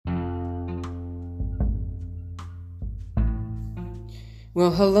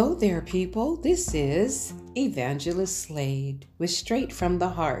Well, hello there, people. This is Evangelist Slade with Straight from the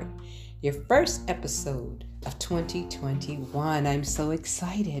Heart, your first episode of 2021. I'm so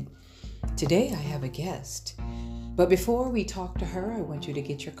excited. Today I have a guest. But before we talk to her, I want you to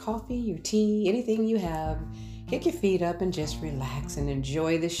get your coffee, your tea, anything you have, kick your feet up and just relax and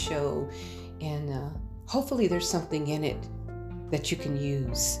enjoy the show. And hopefully there's something in it that you can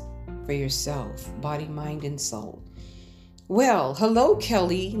use for yourself, body, mind, and soul. Well, hello,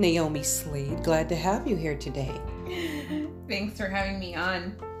 Kelly Naomi Slade. Glad to have you here today. Thanks for having me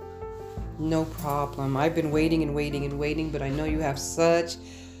on. No problem. I've been waiting, but I know you have such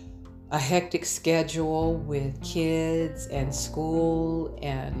a hectic schedule with kids and school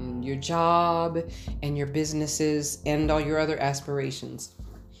and your job and your businesses and all your other aspirations.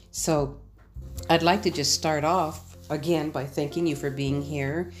 So I'd like to just start off again by thanking you for being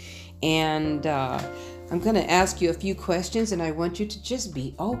here. And I'm going to ask you a few questions, and I want you to just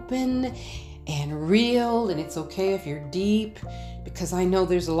be open and real, and it's okay if you're deep, because I know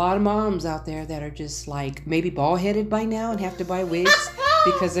there's a lot of moms out there that are just like maybe bald-headed by now and have to buy wigs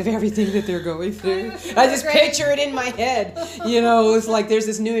because of everything that they're going through. I just picture it in my head. It's like there's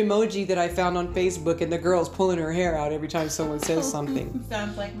this new emoji that I found on Facebook, and the girl's pulling her hair out every time someone says something.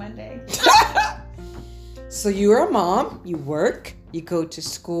 Sounds like Monday. So you're a mom, you work, you go to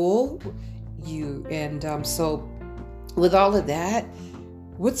school, so with all of that,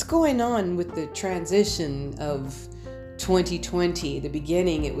 what's going on with the transition of 2020? The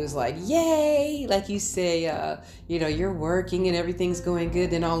beginning, it was like, yay, like you say, you're working and everything's going good.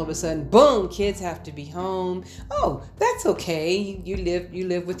 Then all of a sudden, boom, kids have to be home. Oh, that's okay. You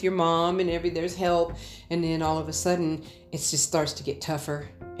live with your mom and there's help. And then all of a sudden, it just starts to get tougher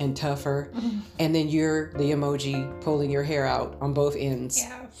and tougher. And then you're the emoji pulling your hair out on both ends.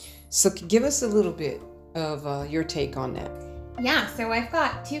 Yeah. So give us a little bit of your take on that. Yeah, so I've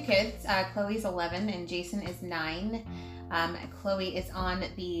got two kids. Chloe's 11 and Jason is 9. Chloe is on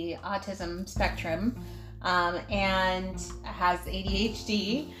the autism spectrum and has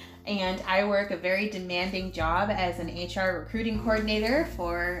ADHD. And I work a very demanding job as an HR recruiting coordinator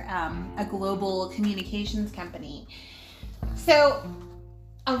for a global communications company. So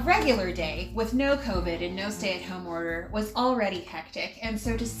a regular day with no COVID and no stay-at-home order was already hectic. And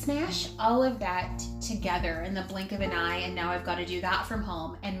so to smash all of that together in the blink of an eye, and now I've got to do that from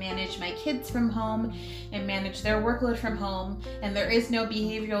home and manage my kids from home and manage their workload from home. And there is no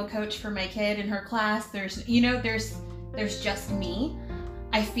behavioral coach for my kid in her class. There's just me.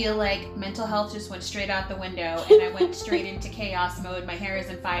 I feel like mental health just went straight out the window and I went straight into chaos mode. My hair is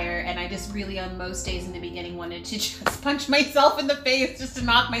on fire, and I just really on most days in the beginning wanted to just punch myself in the face just to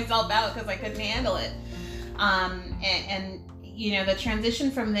knock myself out because I couldn't handle it. The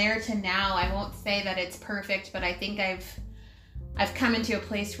transition from there to now, I won't say that it's perfect, but I think I've come into a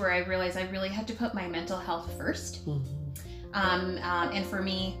place where I realize I really have to put my mental health first. Mm-hmm. And for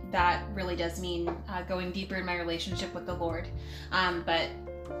me, that really does mean going deeper in my relationship with the Lord. But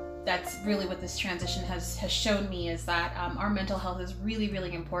that's really what this transition has shown me, is that our mental health is really,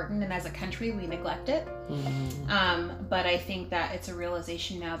 really important. And as a country, we neglect it. Mm-hmm. But I think that it's a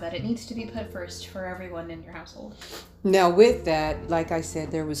realization now that it needs to be put first for everyone in your household. Now with that, like I said,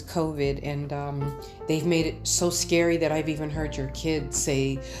 there was COVID, and they've made it so scary that I've even heard your kids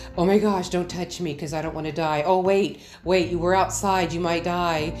say, oh my gosh, don't touch me because I don't want to die. Oh, wait, you were outside, you might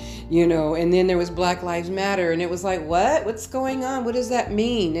die, and then there was Black Lives Matter, and it was like, what's going on? What does that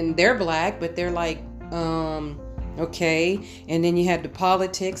mean? And they're black, but they're like, okay. And then you had the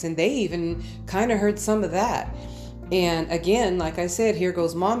politics, and they even kind of heard some of that. And again, like I said, here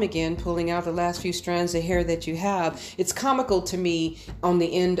goes mom again, pulling out the last few strands of hair that you have. It's comical to me on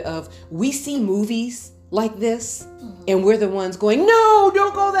the end of, we see movies like this, and we're the ones going, no,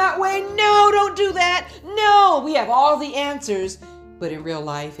 don't go that way. No, don't do that. No, we have all the answers. But in real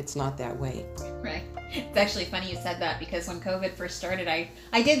life, it's not that way. Right. It's actually funny you said that, because when COVID first started, I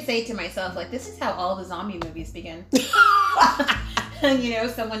did say to myself, like, this is how all the zombie movies begin.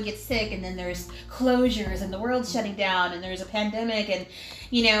 Someone gets sick, and then there's closures, and the world's shutting down, and there's a pandemic, and,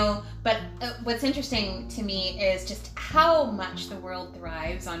 but what's interesting to me is just how much the world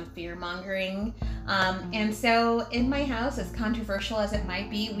thrives on fear-mongering. And so in my house, as controversial as it might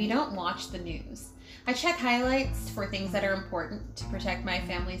be, we don't watch the news. I check highlights for things that are important to protect my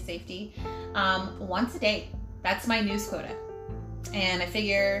family's safety once a day. That's my news quota. And I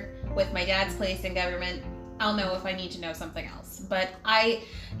figure with my dad's place in government, I'll know if I need to know something else. But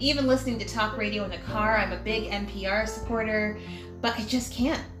even listening to talk radio in the car, I'm a big NPR supporter, but I just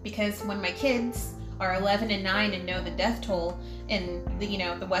can't, because when my kids are 11 and 9 and know the death toll in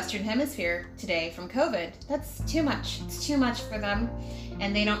the Western Hemisphere today from COVID. That's too much. It's too much for them,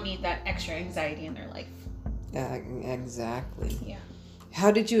 and they don't need that extra anxiety in their life. Exactly. Yeah.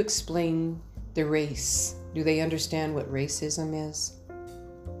 How did you explain the race? Do they understand what racism is?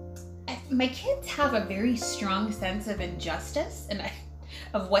 My kids have a very strong sense of injustice and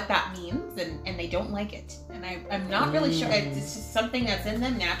of what that means, and they don't like it. And I'm not really sure. It's just something that's in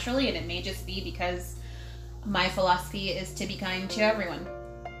them naturally, and it may just be because my philosophy is to be kind to everyone.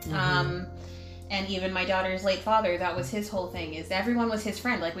 And even my daughter's late father, that was his whole thing, is everyone was his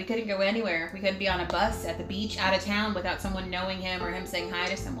friend. Like, we couldn't go anywhere. We couldn't be on a bus, at the beach, out of town without someone knowing him or him saying hi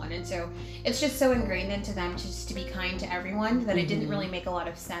to someone. And so it's just so ingrained into them just to be kind to everyone that it didn't really make a lot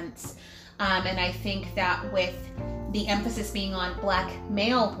of sense. And I think that with the emphasis being on Black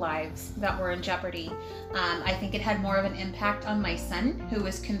male lives that were in jeopardy, I think it had more of an impact on my son, who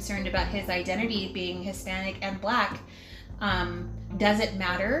was concerned about his identity being Hispanic and Black. Does it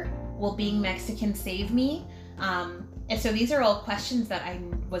matter? Will being Mexican save me? And so these are all questions that I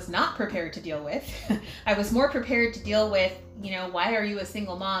was not prepared to deal with. I was more prepared to deal with, why are you a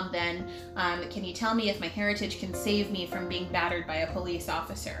single mom than, can you tell me if my heritage can save me from being battered by a police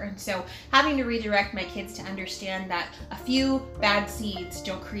officer? And so having to redirect my kids to understand that a few bad seeds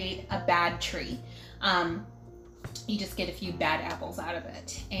don't create a bad tree. You just get a few bad apples out of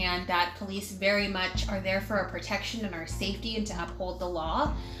it. And that police very much are there for our protection and our safety and to uphold the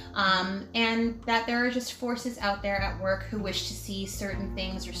law. And that there are just forces out there at work who wish to see certain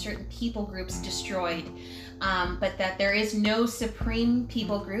things or certain people groups destroyed. But that there is no supreme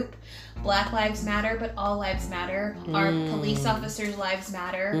people group. Black lives matter, but all lives matter. Our police officers' lives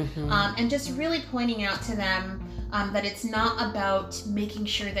matter. And just really pointing out to them that it's not about making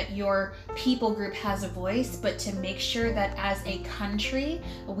sure that your people group has a voice, but to make sure that as a country,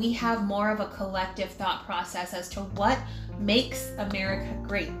 we have more of a collective thought process as to what makes America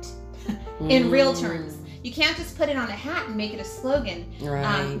great in real terms. You can't just put it on a hat and make it a slogan.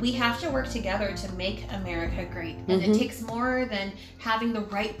 Right. We have to work together to make America great. And it takes more than having the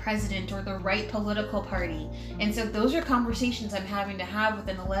right president or the right political party. And so those are conversations I'm having to have with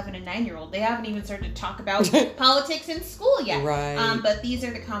an 11 and 9-year-old. They haven't even started to talk about politics in school yet. Right. But these are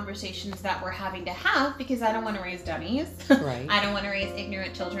the conversations that we're having to have because I don't want to raise dummies. Right. I don't want to raise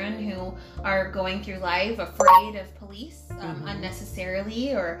ignorant children who are going through life afraid of police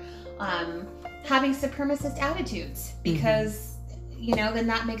unnecessarily or having supremacist attitudes because, then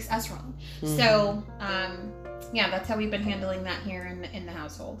that makes us wrong. So, that's how we've been handling that here in the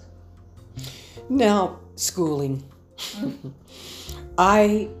household. Now, schooling.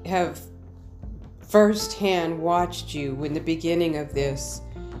 I have firsthand watched you in the beginning of this.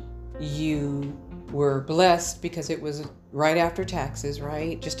 You were blessed because it was right after taxes,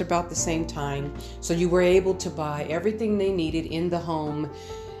 right? Just about the same time. So you were able to buy everything they needed in the home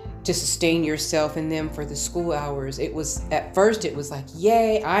to sustain yourself and them for the school hours. It was, at first it was like,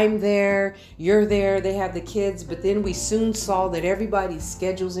 yay, I'm there, you're there, they have the kids. But then we soon saw that everybody's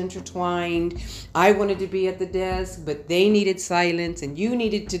schedules intertwined. I wanted to be at the desk, but they needed silence, and you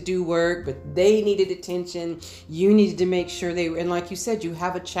needed to do work, but they needed attention. You needed to make sure they were, and like you said, you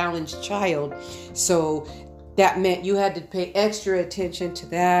have a challenged child. So that meant you had to pay extra attention to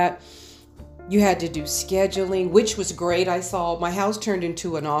that. You had to do scheduling, which was great. I saw my house turned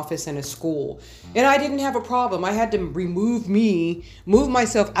into an office and a school, and I didn't have a problem. I had to move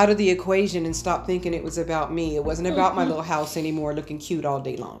myself out of the equation and stop thinking it was about me. It wasn't about my little house anymore, looking cute all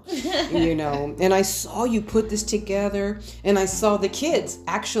day long, And I saw you put this together, and I saw the kids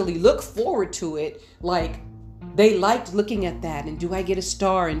actually look forward to it. Like, they liked looking at that, and do I get a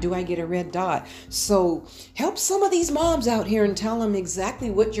star, and do I get a red dot? So help some of these moms out here and tell them exactly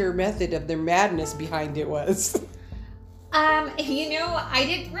what your method of their madness behind it was. I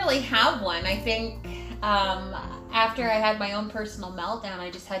didn't really have one. I think after I had my own personal meltdown, I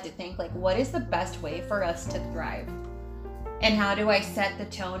just had to think, like, what is the best way for us to thrive? And how do I set the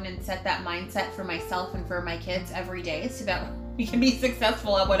tone and set that mindset for myself and for my kids every day so that we can be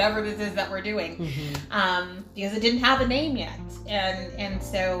successful at whatever this is that we're doing? Because it didn't have a name yet. And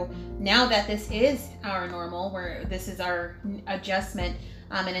so now that this is our normal, where this is our adjustment,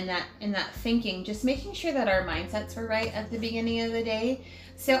 and in that thinking, just making sure that our mindsets were right at the beginning of the day.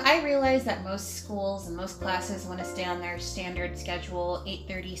 So I realized that most schools and most classes want to stay on their standard schedule,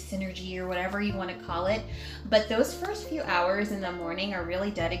 8:30 synergy or whatever you want to call it. But those first few hours in the morning are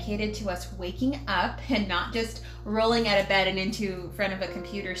really dedicated to us waking up and not just rolling out of bed and into front of a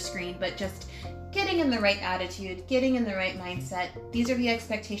computer screen, but just getting in the right attitude, getting in the right mindset. These are the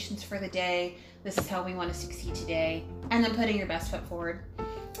expectations for the day. This is how we want to succeed today. And then putting your best foot forward.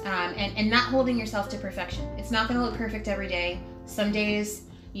 and not holding yourself to perfection. It's not going to look perfect every day. Some days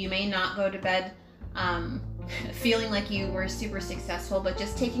you may not go to bed feeling like you were super successful, but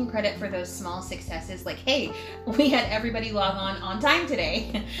just taking credit for those small successes, like, hey, we had everybody log on time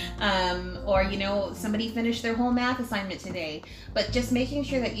today, or somebody finished their whole math assignment today. But just making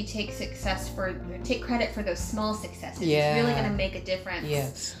sure that you take credit for those small successes is really going to make a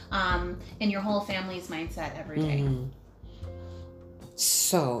difference in your whole family's mindset every day.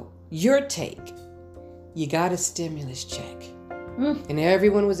 So your take, you got a stimulus check, and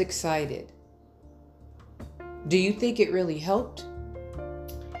everyone was excited. Do you think it really helped?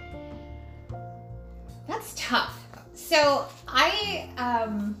 That's tough. So I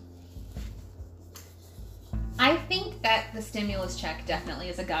think that the stimulus check definitely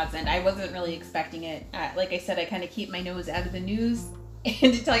is a godsend. I wasn't really expecting it. Like I said, I kind of keep my nose out of the news.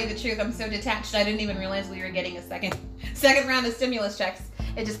 And to tell you the truth, I'm so detached. I didn't even realize we were getting a second round of stimulus checks.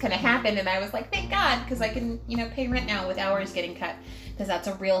 It just kind of happened, and I was like, thank God, because I can, pay rent now with hours getting cut, because that's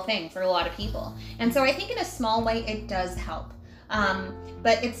a real thing for a lot of people. And so I think in a small way it does help,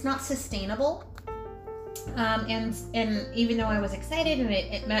 but it's not sustainable. And even though I was excited and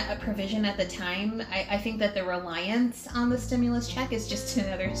it meant a provision at the time, I think that the reliance on the stimulus check is just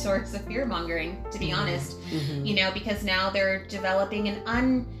another source of fear mongering, to be honest. Because now they're developing an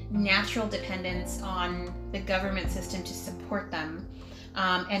unnatural dependence on the government system to support them.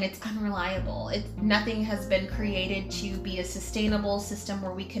 And it's unreliable. Nothing has been created to be a sustainable system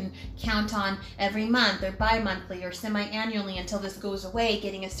where we can count on every month or bi-monthly or semi-annually until this goes away,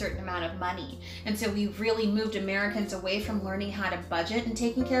 getting a certain amount of money. And so we've really moved Americans away from learning how to budget and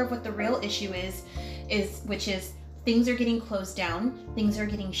taking care of what the real issue which is things are getting closed down, things are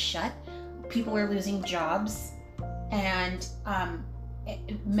getting shut, people are losing jobs, and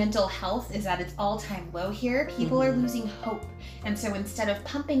mental health is at its all-time low here. People are losing hope. And so instead of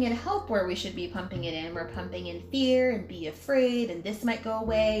pumping in hope where we should be pumping it in, we're pumping in fear and be afraid, and this might go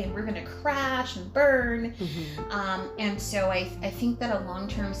away and we're going to crash and burn. And so I think that a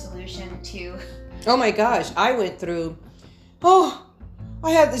long-term solution to... Oh my gosh, I went through... I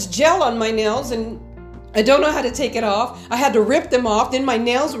had this gel on my nails and I don't know how to take it off. I had to rip them off. Then my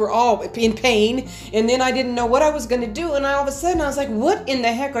nails were all in pain. And then I didn't know what I was going to do. And all of a sudden I was like, what in the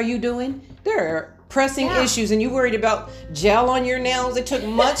heck are you doing? There are pressing issues, and you worried about gel on your nails. It took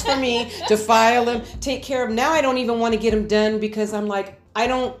months for me to file them, take care of them. Now I don't even want to get them done because I'm like, I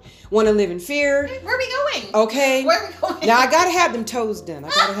don't want to live in fear. Where are we going? Okay. Where are we going? Now I got to have them toes done. I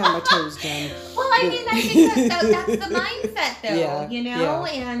got to have my toes done. Well, I mean, I think that's the mindset, though,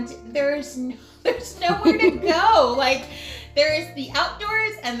 and there's nowhere to go. Like, there's the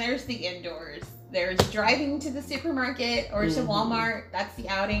outdoors and there's the indoors. There's driving to the supermarket or to Walmart. That's the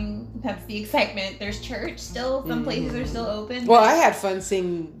outing. That's the excitement. There's church still. Some places are still open. Well, I had fun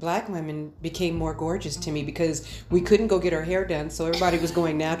seeing black women became more gorgeous to me because we couldn't go get our hair done, so everybody was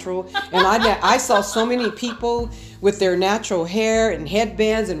going natural. And I saw so many people with their natural hair and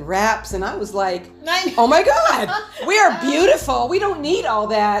headbands and wraps, and I was like, oh my God, we are beautiful. We don't need all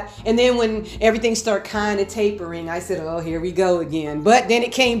that. And then when everything started kind of tapering, I said, oh, here we go again. But then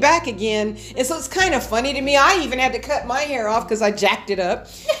it came back again. And so it's kind of funny to me. I even had to cut my hair off because I jacked it up.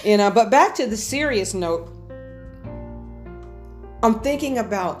 And but back to the serious note, I'm thinking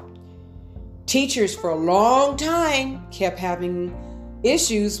about teachers for a long time kept having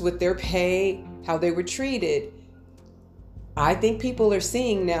issues with their pay, how they were treated. I think people are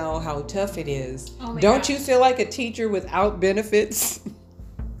seeing now how tough it is. Oh Don't you feel like a teacher without benefits?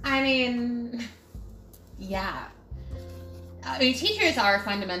 I mean, yeah. I mean, teachers are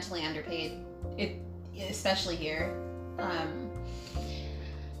fundamentally underpaid, especially here.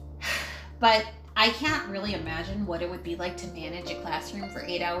 But I can't really imagine what it would be like to manage a classroom for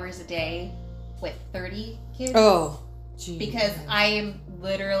 8 hours a day with 30 kids. Oh, geez. Because I am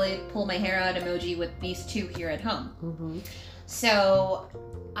literally pull my hair out emoji with these two here at home. So,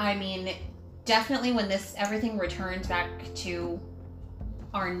 I mean, definitely when everything returns back to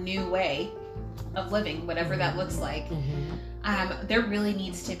our new way of living, whatever that looks like, there really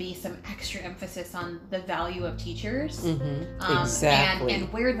needs to be some extra emphasis on the value of teachers. Exactly.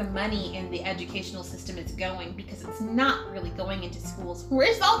 And where the money in the educational system is going, because it's not really going into schools.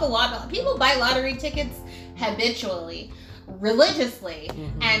 Where's all the lottery? People buy lottery tickets habitually, religiously.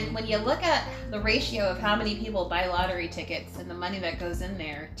 And when you look at the ratio of how many people buy lottery tickets and the money that goes in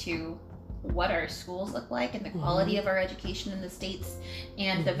there to what our schools look like and the quality of our education in the States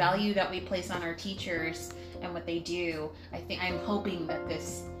and the value that we place on our teachers and what they do, I'm hoping that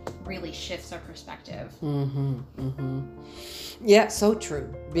this really shifts our perspective. Yeah, so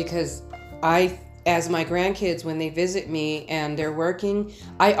true. Because I as my grandkids, when they visit me and they're working,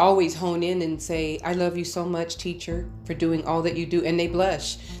 I always hone in and say, I love you so much, teacher, for doing all that you do. And they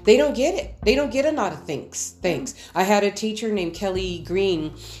blush. They don't get it. They don't get a lot of thanks. I had a teacher named Kelly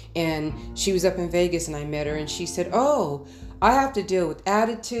Green, and she was up in Vegas, and I met her, and she said, oh, I have to deal with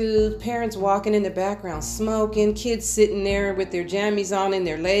attitude, parents walking in the background, smoking, kids sitting there with their jammies on and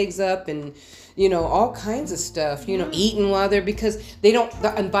their legs up, and all kinds of stuff, eating while they're, because the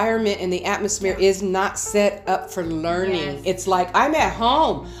environment and the atmosphere is not set up for learning. Yes. It's like, I'm at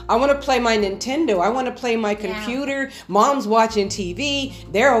home. I want to play my Nintendo. I want to play my computer. Yeah. Mom's watching TV.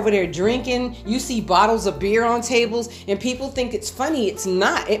 They're over there drinking. You see bottles of beer on tables, and people think it's funny. It's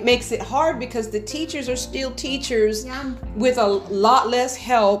not. It makes it hard because the teachers are still teachers with a lot less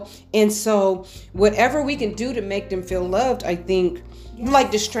help. And so whatever we can do to make them feel loved, I think,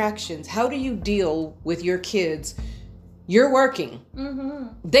 like distractions. How do you deal with your kids? You're working. Mm-hmm.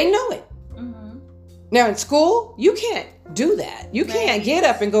 They know it. Mm-hmm. Now in school, you can't do that. You can't get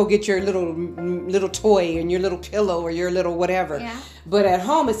up and go get your little toy and your little pillow or your little whatever. Yeah. But at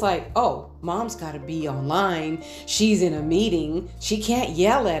home, it's like, oh, mom's got to be online. She's in a meeting. She can't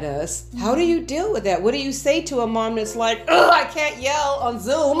yell at us. Mm-hmm. How do you deal with that? What do you say to a mom that's like, oh, I can't yell on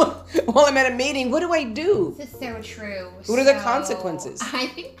Zoom while I'm at a meeting? What do I do? This is so true. What are the consequences? I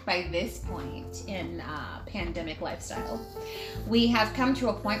think by this point in pandemic lifestyle, we have come to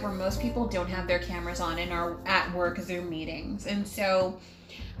a point where most people don't have their cameras on and are at work Zoom meetings. And so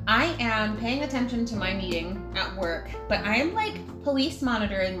I am paying attention to my meeting at work, but I am like police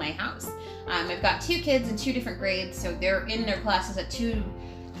monitoring my house. I've got 2 kids in 2 different grades, so they're in their classes at 2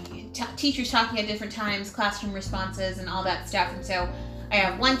 teachers talking at different times, classroom responses and all that stuff. And so I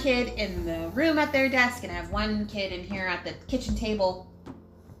have 1 kid in the room at their desk, and I have 1 kid in here at the kitchen table.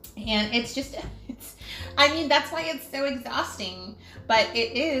 And it's that's why it's so exhausting, but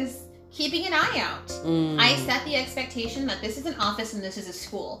it is keeping an eye out. I set the expectation that this is an office and this is a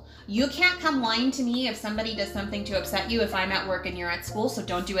school. You can't come lying to me if somebody does something to upset you if I'm at work and you're at school, so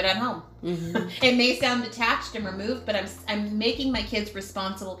don't do it at home. Mm-hmm. It may sound detached and removed, but I'm making my kids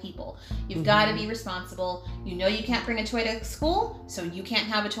responsible people. You've got to be responsible. You can't bring a toy to school, so you can't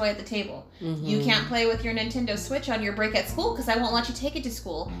have a toy at the table. Mm-hmm. You can't play with your Nintendo Switch on your break at school because I won't let you take it to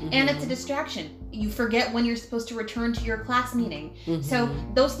school. Mm-hmm. And it's a distraction. You forget when you're supposed to return to your class meeting. Mm-hmm. So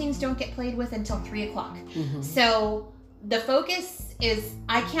those things don't get played with until 3 o'clock. Mm-hmm. So the focus is,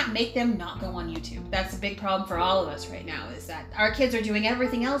 I can't make them not go on YouTube. That's a big problem for all of us right now, is that our kids are doing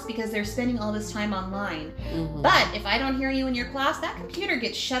everything else because they're spending all this time online. Mm-hmm. But if I don't hear you in your class, that computer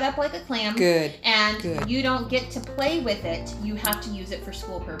gets shut up like a clam. Good. You don't get to play with it. You have to use it for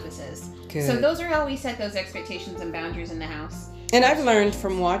school purposes. Good. So those are how we set those expectations and boundaries in the house. And I've learned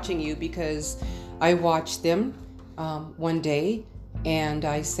from watching you, because I watched them one day, and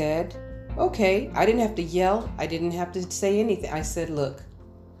I said, okay, I didn't have to yell. I didn't have to say anything. I said, look,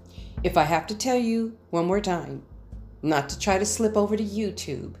 if I have to tell you one more time not to try to slip over to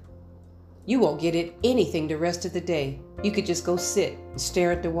YouTube, you won't get anything the rest of the day. You could just go sit and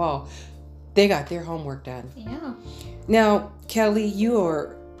stare at the wall. They got their homework done. Yeah. Now, Kelly,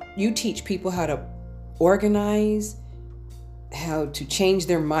 you teach people how to organize, how to change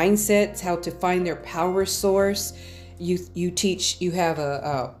their mindsets, how to find their power source. You have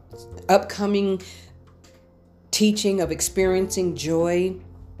a upcoming teaching of experiencing joy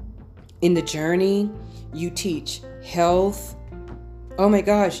in the journey. You teach health. Oh my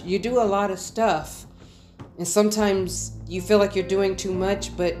gosh, you do a lot of stuff. And sometimes you feel like you're doing too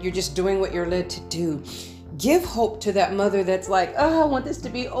much, but you're just doing what you're led to do. Give hope to that mother that's like, oh, I want this to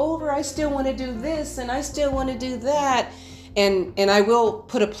be over. I still want to do this and I still want to do that. And I will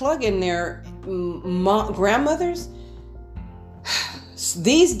put a plug in there. Grandmothers,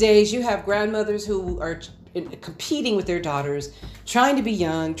 these days you have grandmothers who are competing with their daughters, trying to be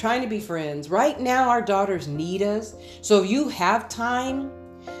young, trying to be friends. Right now our daughters need us. So if you have time,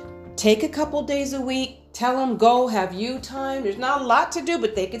 take a couple days a week. Tell them, go, have you time? There's not a lot to do,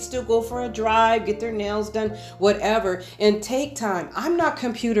 but they could still go for a drive, get their nails done, whatever, and take time. I'm not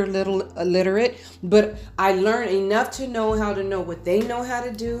computer literate, but I learn enough to know how to know what they know how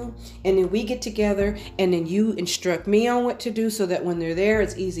to do. And then we get together, and then you instruct me on what to do so that when they're there,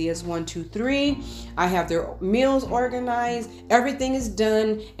 it's easy as 1, 2, 3. I have their meals organized. Everything is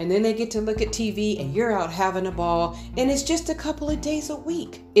done. And then they get to look at TV, and you're out having a ball. And it's just a couple of days a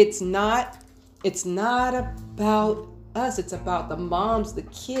week. It's not about us. It's about the moms, the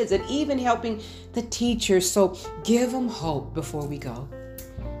kids, and even helping the teachers. So give them hope before we go.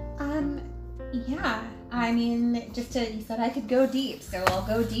 Yeah. I mean, you said I could go deep, so I'll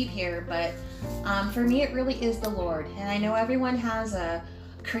go deep here. But for me, it really is the Lord. And I know everyone has a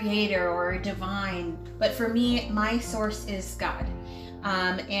creator or divine, but for me, my source is God.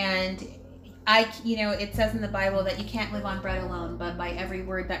 And it says in the Bible that you can't live on bread alone, but by every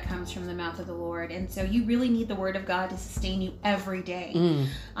word that comes from the mouth of the Lord. And so you really need the word of God to sustain you every day.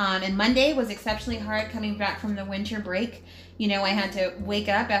 And Monday was exceptionally hard coming back from the winter break. I had to wake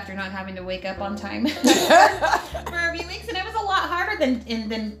up after not having to wake up on time for a few weeks. And it was a lot harder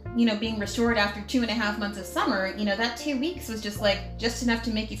than being restored after 2.5 months of summer. That 2 weeks was just enough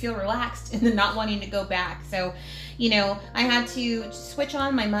to make you feel relaxed and then not wanting to go back. So, I had to switch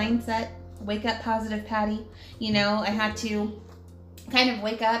on my mindset. Wake up positive, Patty. I had to kind of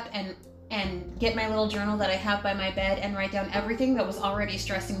wake up and get my little journal that I have by my bed and write down everything that was already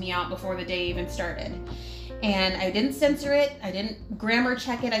stressing me out before the day even started. And I didn't censor it. I didn't grammar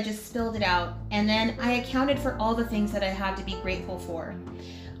check it. I just spilled it out. And then I accounted for all the things that I had to be grateful for.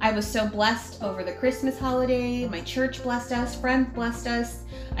 I was so blessed over the Christmas holiday. My church blessed us. Friends blessed us.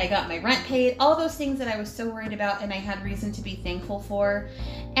 I got my rent paid. All those things that I was so worried about and I had reason to be thankful for.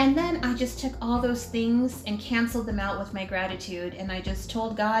 And then I just took all those things and canceled them out with my gratitude. And I just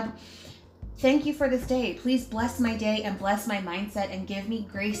told God, thank you for this day. Please bless my day and bless my mindset and give me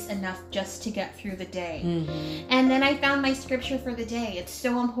grace enough just to get through the day. And then I found my scripture for the day. It's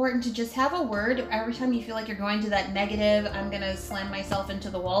so important to just have a word every time you feel like you're going to that negative, I'm going to slam myself into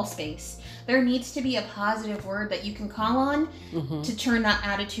the wall space. There needs to be a positive word that you can call on to turn that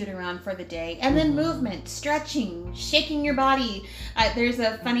attitude around for the day. And then movement, stretching, shaking your body. There's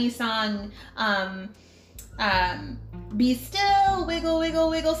a funny song, be still, wiggle, wiggle,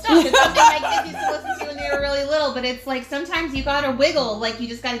 wiggle, stop. It's something my kids used to listen to when they were really little, but it's like sometimes you gotta wiggle, like you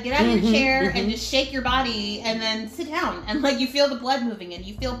just gotta get out of your chair and just shake your body and then sit down and you feel the blood moving and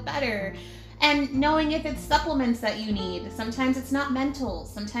you feel better. And knowing if it's supplements that you need. Sometimes it's not mental.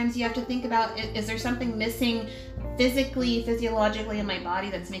 Sometimes you have to think about, is there something missing physically, physiologically in my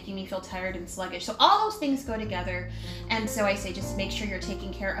body that's making me feel tired and sluggish? So all those things go together. And so I say, just make sure you're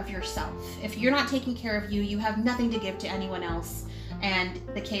taking care of yourself. If you're not taking care of you, you have nothing to give to anyone else. And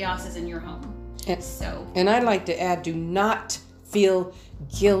the chaos is in your home. And I'd like to add, do not feel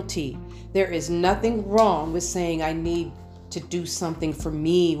guilty. There is nothing wrong with saying, I need to do something for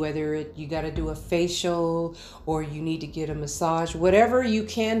me, whether you got to do a facial or you need to get a massage, whatever you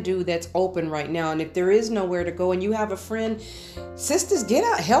can do that's open right now. And if there is nowhere to go and you have a friend, sisters, get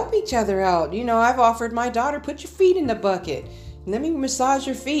out, help each other out. I've offered my daughter, put your feet in the bucket. Let me massage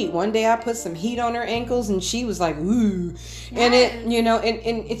your feet. One day I put some heat on her ankles and she was like, ooh. And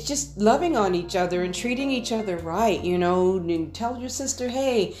and it's just loving on each other and treating each other right, and tell your sister,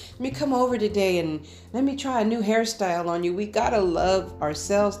 hey, let me come over today and let me try a new hairstyle on you. We gotta love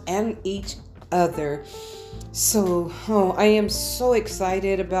ourselves and each other. So, I am so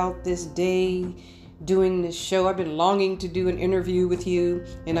excited about this day, doing this show. I've been longing to do an interview with you,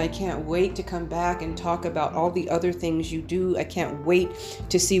 and I can't wait to come back and talk about all the other things you do. I can't wait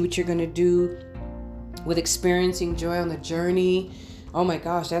to see what you're going to do with experiencing joy on the journey. Oh my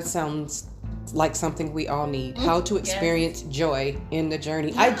gosh, that sounds like something we all need. How to experience joy in the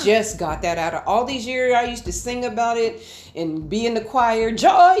journey. I just got that out of all these years. I used to sing about it and be in the choir,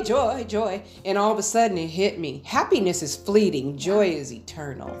 joy, joy, joy. And all of a sudden it hit me. Happiness is fleeting. Joy is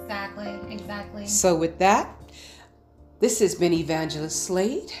eternal. Exactly. So with that, this has been Evangelist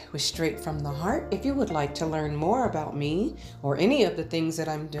Slade with Straight from the Heart. If you would like to learn more about me or any of the things that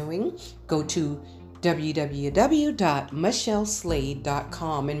I'm doing, go to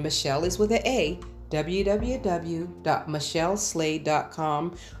www.michelleslade.com, and Michelle is with an A,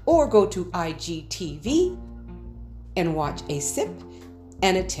 www.michelleslade.com, or go to IGTV and watch A Sip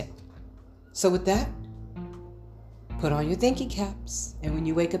and a Tip. So with that, put on your thinking caps, and when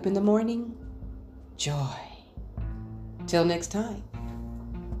you wake up in the morning, joy. Till next time,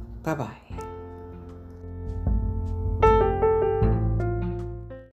 bye-bye.